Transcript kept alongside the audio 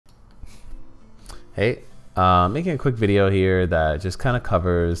Hey, making a quick video here that just kind of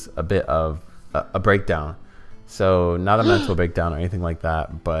covers a bit of a breakdown. So not a mental breakdown or anything like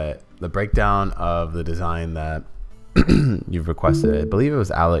that, but the breakdown of the design that you've requested. I believe it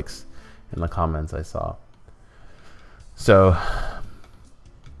was Alex in the comments I saw. So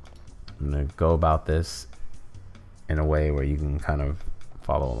I'm going to go about this in a way where you can kind of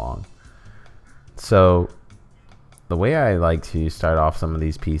follow along. So the way I like to start off some of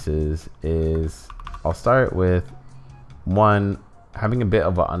these pieces is I'll start with having a bit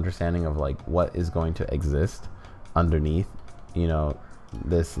of an understanding of like what is going to exist underneath,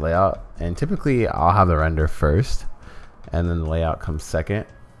 this layout. And typically I'll have the render first and then the layout comes second.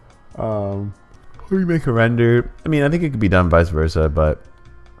 Or you make a render. I mean, I think it could be done vice versa, but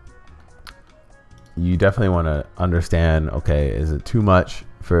you definitely want to understand, okay, is it too much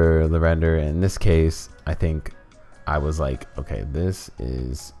for the render? In this case, I think I was like, okay, this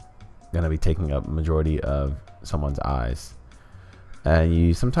is going to be taking up majority of someone's eyes. And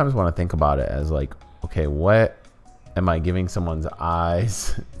you sometimes want to think about it as like, okay, what am I giving someone's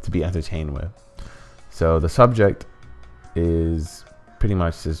eyes to be entertained with? So the subject is pretty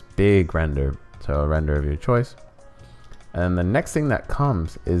much this big render. So a render of your choice. And the next thing that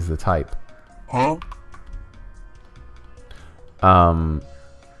comes is the type. And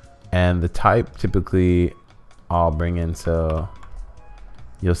the type typically I'll bring in, so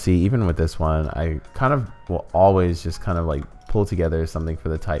you'll see even with this one, I kind of will always just kind of like pull together something for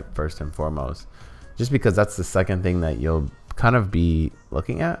the type first and foremost, just because that's the second thing that you'll kind of be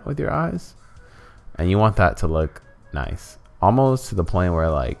looking at with your eyes, and you want that to look nice, almost to the point where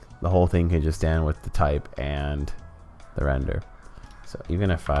like the whole thing can just stand with the type and the render. So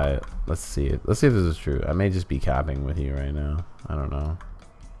even if let's see if this is true. I may just be capping with you right now, I don't know.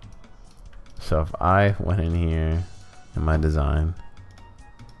 So if I went in here in my design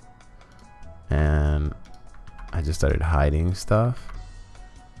and I just started hiding stuff,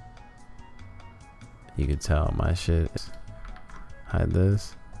 you could tell my shit. Hide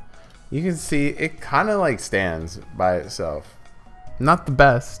this. You can see it kind of like stands by itself. Not the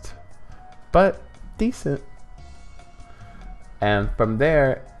best, but decent. And from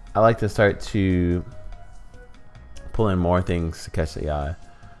there, I like to start to pull in more things to catch the eye.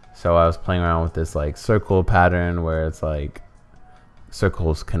 So I was playing around with this like circle pattern where it's like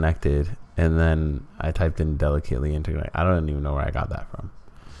circles connected, and then I typed in delicately integrate. I don't even know where I got that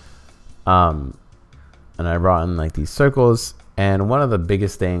from. And I brought in like these circles, and one of the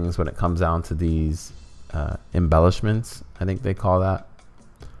biggest things when it comes down to these embellishments, I think they call that,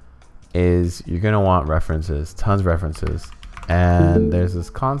 is you're gonna want references, tons of references. And there's this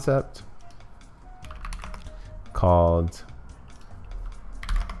concept called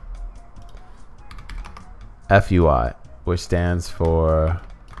FUI, which stands for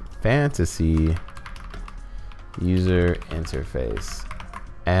Fantasy User Interface.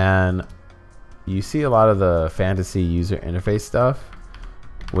 And you see a lot of the fantasy user interface stuff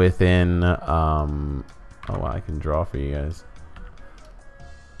within oh wow, I can draw for you guys.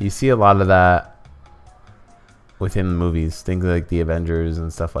 You see a lot of that within the movies, things like the Avengers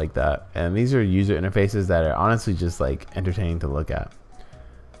and stuff like that. And these are user interfaces that are honestly just like entertaining to look at.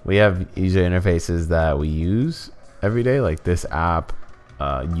 We have user interfaces that we use every day, like this app,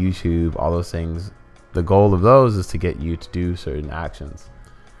 YouTube, all those things. The goal of those is to get you to do certain actions.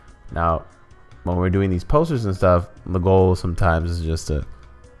 Now, when we're doing these posters and stuff, the goal sometimes is just to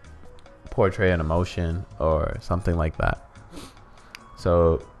portray an emotion or something like that.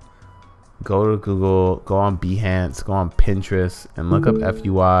 So go to Google, go on Behance, go on Pinterest, and look up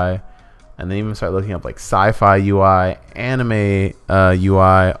FUI, and then even start looking up like sci-fi UI, anime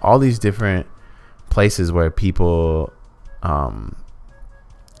UI, all these different places where people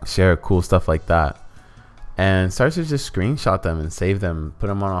share cool stuff like that, and start to just screenshot them and save them, put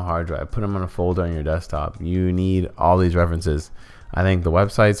them on a hard drive, put them on a folder on your desktop. You need all these references. I think the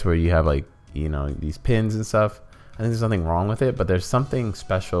websites where you have like, these pins and stuff, I think there's nothing wrong with it, but there's something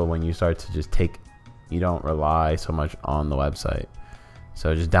special when you start to just you don't rely so much on the website.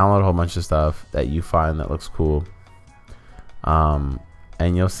 So just download a whole bunch of stuff that you find that looks cool. And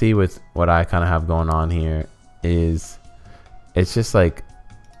you'll see with what I kind of have going on here is it's just like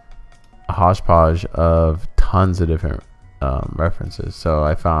a hodgepodge of tons of different references. So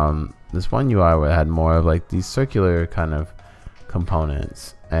I found this one UI where it had more of like these circular kind of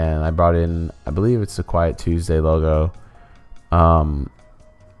components, and I brought in, I believe it's the Quiet Tuesday logo. And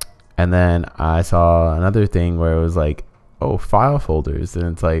then I saw another thing where it was like, oh, file folders, and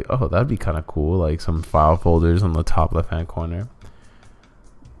it's like, oh, that'd be kind of cool, like some file folders on the top left hand corner.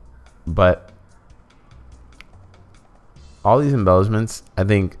 But all these embellishments, I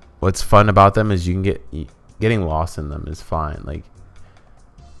think what's fun about them is you can getting lost in them is fine. Like,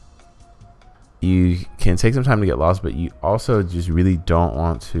 you can take some time to get lost, but you also just really don't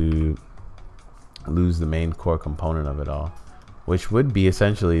want to lose the main core component of it all, which would be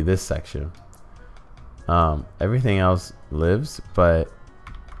essentially this section. Everything else lives, but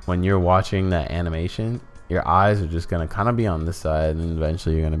when you're watching that animation, your eyes are just gonna kind of be on this side, and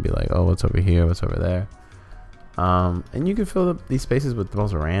eventually you're gonna be like, oh, what's over here, what's over there. And you can fill up these spaces with the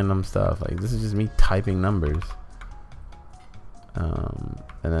most random stuff. Like, this is just me typing numbers.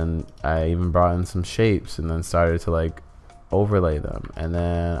 And then I even brought in some shapes and then started to like overlay them. And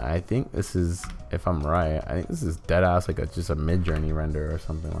then I think this is, if I'm right, I think this is dead ass like just a mid-journey render or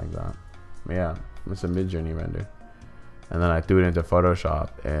something like that. Yeah, it's a mid-journey render. And then I threw it into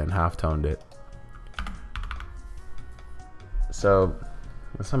Photoshop and half-toned it. So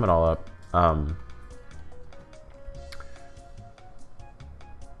let's sum it all up.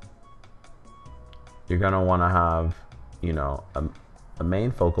 You're gonna want to have, you know, a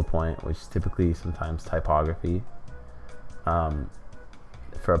main focal point, which is typically sometimes typography.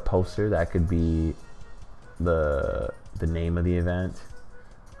 For a poster, that could be the name of the event,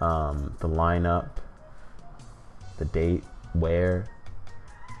 the lineup, the date, where,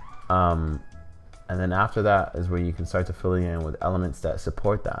 and then after that is where you can start to fill in with elements that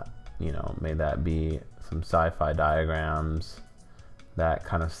support that. You know, may that be some sci-fi diagrams that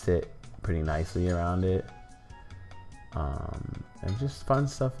kind of sit pretty nicely around it, and just fun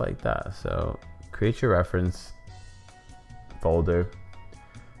stuff like that. So create your reference folder,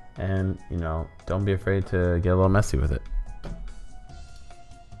 and you know, don't be afraid to get a little messy with it.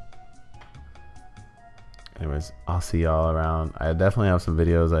 Anyways, I'll see y'all around. I definitely have some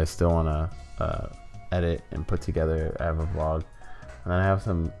videos I still want to edit and put together. I have a vlog, and then I have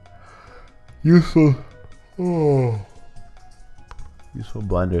some useful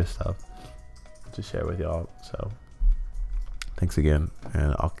Blender stuff to share with y'all. So thanks again,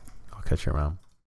 and I'll catch you around.